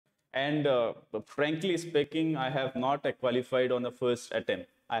And frankly speaking, I have not qualified on the first attempt.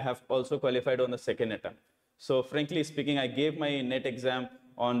 I have also qualified on the second attempt. So frankly speaking, I gave my NET exam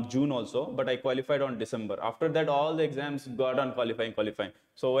on June also, but I qualified on December. After that, all the exams got on qualifying.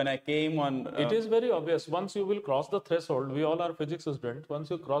 So when I came on... it is very obvious. Once you will cross the threshold, we all are physics students. Once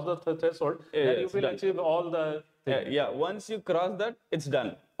you cross the threshold, then you will achieve all the things. Yeah, once you cross that, it's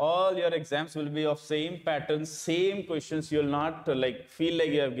done. All your exams will be of same pattern, same questions. You'll not like feel like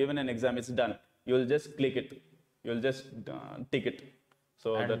you have given an exam. It's done. You'll just click it. You'll just tick it.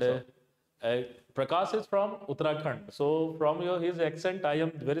 So And that's all. Prakash is from Uttarakhand. So from his accent, I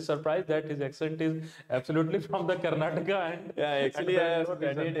am very surprised that his accent is absolutely from the Karnataka. And Yeah, actually, I have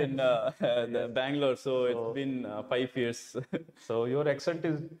Bangalore studied in Bangalore, so it's been 5 years. So your accent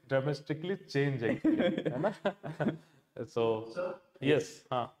is dramatically changed actually. So yes.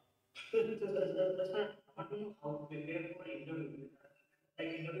 That's why I want to know how to prepare for interview.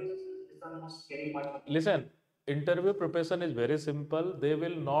 Like interviews is the most scary part. Listen, interview preparation is very simple. They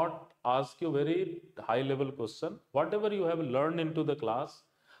will not ask you very high level question. Whatever you have learned into the class,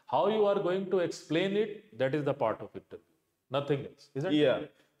 how you are going to explain it, that is the part of interview. Nothing else. Isn't Yeah.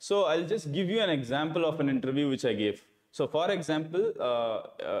 it? So I'll just give you an example of an interview which I gave. So for example,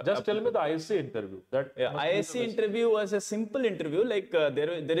 Just tell me the IISc interview. That yeah, must be the IISc best. interview was a simple interview. Like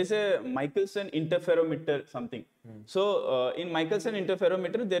there is a Michelson Interferometer something. So in Michelson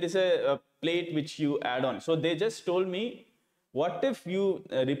Interferometer there is a plate which you add on. So they just told me, what if you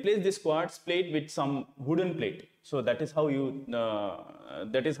replace this quartz plate with some wooden plate? So that is how you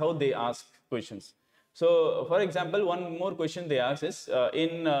that is how they ask questions. So, for example, one more question they ask is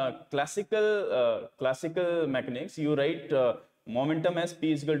in classical mechanics, you write momentum as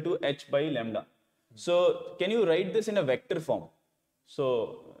p is equal to h by lambda. So, can you write this in a vector form? So,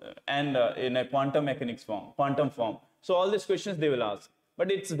 and in a quantum mechanics form, quantum form. So, all these questions they will ask.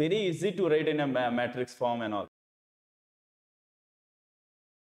 But it's very easy to write in a matrix form and all.